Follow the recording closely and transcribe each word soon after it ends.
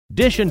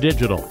Dish and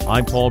Digital,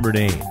 I'm Paul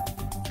Murnane.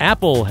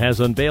 Apple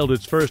has unveiled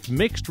its first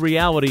mixed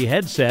reality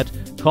headset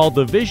called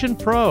the Vision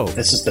Pro.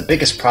 This is the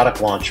biggest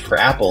product launch for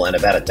Apple in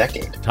about a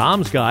decade.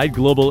 Tom's Guide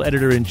global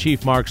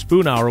editor-in-chief Mark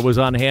Spoonhour was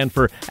on hand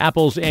for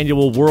Apple's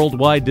annual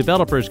Worldwide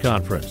Developers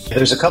Conference.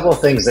 There's a couple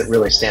of things that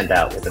really stand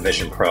out with the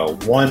Vision Pro.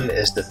 One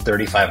is the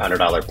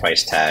 $3,500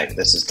 price tag.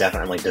 This is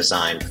definitely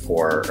designed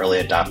for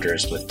early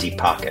adopters with deep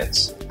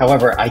pockets.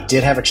 However, I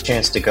did have a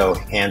chance to go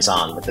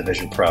hands-on with the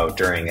Vision Pro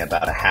during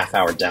about a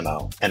half-hour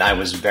demo, and I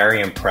was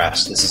very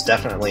impressed. This is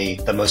definitely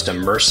the most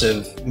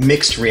immersive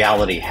mixed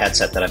reality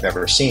headset that I've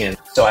ever seen.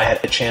 So I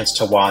had a chance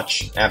to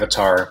watch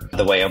Avatar: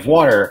 The Way of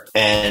Water,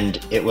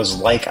 and it was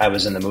like I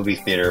was in the movie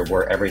theater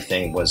where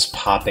everything was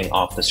popping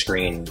off the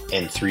screen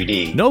in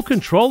 3D. No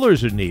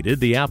controllers are needed.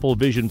 The Apple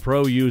Vision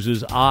Pro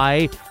uses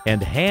eye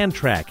and hand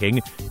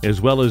tracking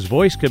as well as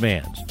voice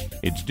commands.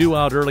 It's due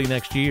out early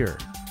next year.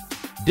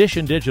 Dish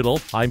and Digital,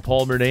 I'm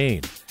Paul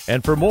Murnane.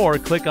 And for more,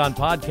 click on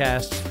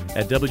podcasts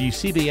at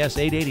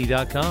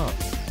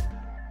WCBS880.com.